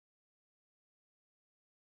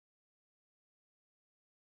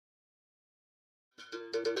Hi,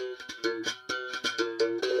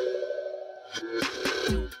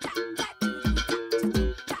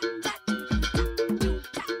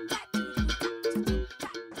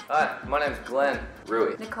 my name's Glenn.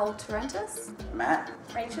 Rui. Nicole Torrentis. Matt.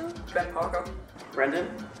 Rachel. Ben Parker. Brendan.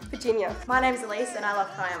 Virginia. My name's Elise and I love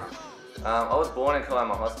Kiama. I was born in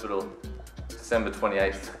Kiama Hospital, December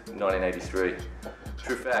 28th, 1983.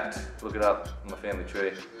 True fact, look it up on my family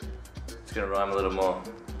tree. It's going to rhyme a little more.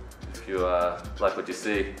 If you like what you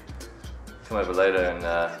see, come over later and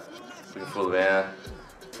we can fool around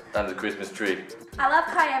under the Christmas tree. I love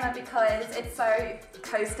Kiama because it's so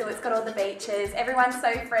coastal, it's got all the beaches, everyone's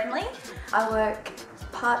so friendly. I work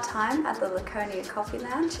part-time at the Laconia Coffee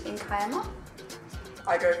Lounge in Kiama.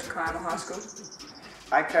 I go to Kiama High School.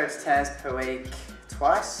 I coach tennis per week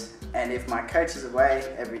twice, and if my coach is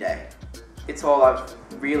away, every day. It's all I've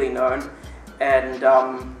really known, and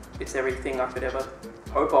it's everything I could ever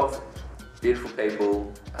hope of. Beautiful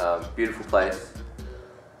people, beautiful place,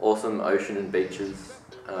 awesome ocean and beaches,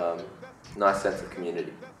 nice sense of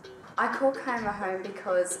community. I call Kiama home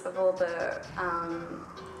because of all the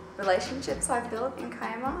relationships I've built in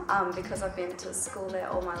Kiama, because I've been to school there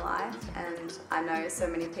all my life and I know so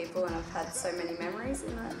many people and I've had so many memories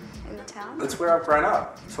in the town. It's where I've grown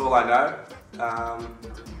up. It's all I know.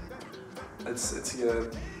 It's your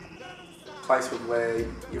place with where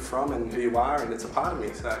you're from and who you are, and it's a part of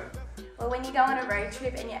me. So. Well, when you go on a road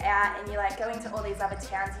trip and you're out and you're like going to all these other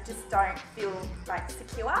towns, you just don't feel like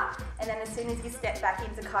secure. And then as soon as you step back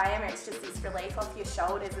into Kiama, it's just this relief off your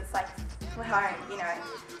shoulders. It's like, we're home, you know.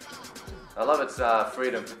 I love its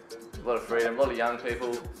freedom, a lot of freedom, a lot of young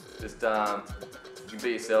people. Just you can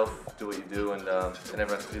be yourself, do what you do, and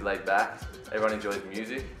everyone's pretty laid back. Everyone enjoys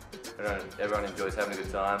music. Everyone enjoys having a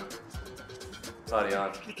good time. Party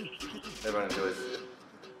on. Everyone enjoys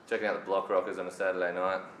checking out the Block Rockers on a Saturday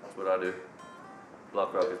night. That's what I do.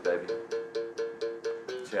 Block Rockers, baby.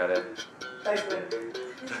 Shout out. Thanks,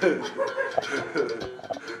 Ben.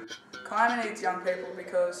 Kiama needs young people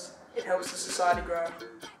because it helps the society grow.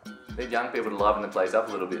 Need young people to liven the place up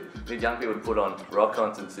a little bit. Need young people to put on rock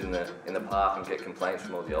concerts in the park and get complaints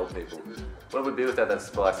from all the old people. What would be without that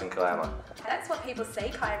spice in Kiama? That's what people see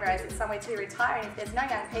Kiama as. It's somewhere to retire, and if there's no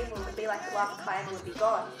young people, it would be like the love of Kiama would be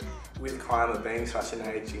gone. With Kiama being such an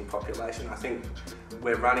ageing population, I think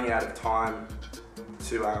we're running out of time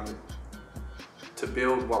to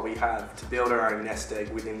build what we have, to build our own nest egg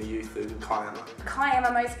within the youth in Kiama.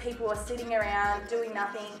 Kiama, most people are sitting around doing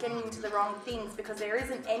nothing, getting into the wrong things because there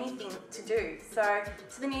isn't anything to do. So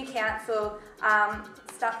to the new council,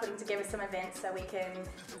 start putting together some events so we can,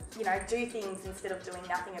 you know, do things instead of doing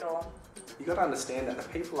nothing at all. You've got to understand that the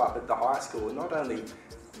people up at the high school are not only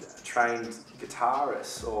trained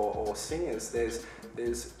guitarists or singers, there's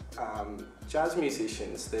jazz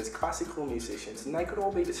musicians, there's classical musicians, and they could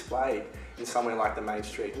all be displayed in somewhere like the main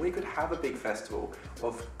street. We could have a big festival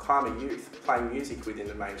of Kiama youth playing music within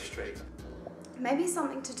the main street. Maybe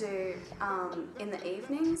something to do in the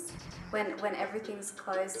evenings when everything's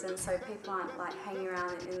closed and so people aren't like hanging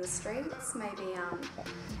around in the streets. Maybe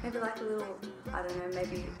like a little, I don't know,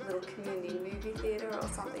 maybe a little community movie theatre or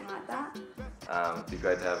something like that. It'd be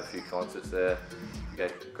great to have a few concerts there.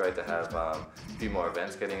 It'd be great to have a few more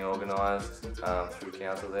events getting organised through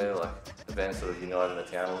council there, like events sort of uniting the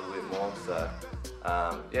town a little bit more. So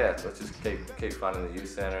yeah, let's just keep funding the youth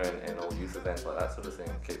centre and all youth events like that sort of thing.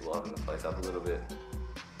 Keep livening the place up a little bit.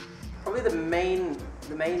 Probably the main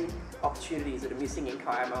opportunities that are missing in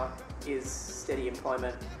Kiama is steady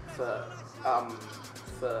employment for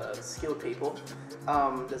skilled people.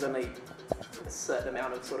 There's only a certain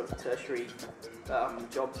amount of sort of tertiary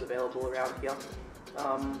jobs available around here.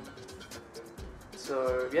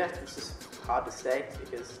 So yeah, it's just hard to stay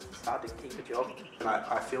because it's hard to keep a job. And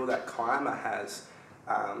I feel that Kiama has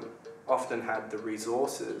often had the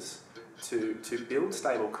resources to build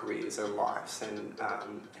stable careers and lives and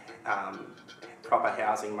proper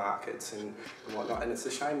housing markets and whatnot. And it's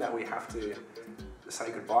a shame that we have to say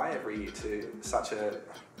goodbye every year to such a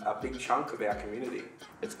big chunk of our community.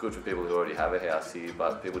 It's good for people who already have a house here,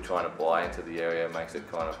 but people trying to buy into the area makes it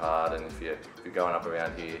kind of hard. And if you're going up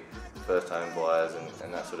around here, first home buyers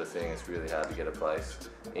and that sort of thing, it's really hard to get a place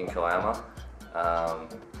in Kiama.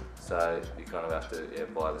 So you kind of have to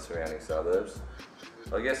buy the surrounding suburbs.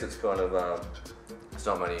 I guess it's kind of, it's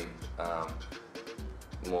not many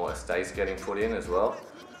more estates getting put in as well.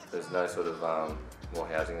 There's no sort of more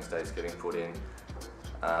housing estates getting put in,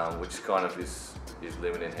 which kind of is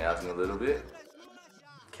limiting housing a little bit.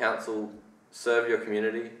 Council, serve your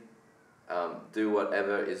community, do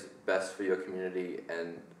whatever is best for your community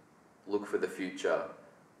and look for the future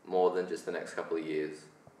more than just the next couple of years.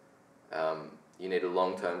 you need a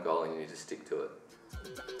long-term goal and you need to stick to it.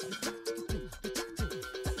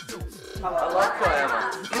 I love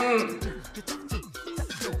Kiama.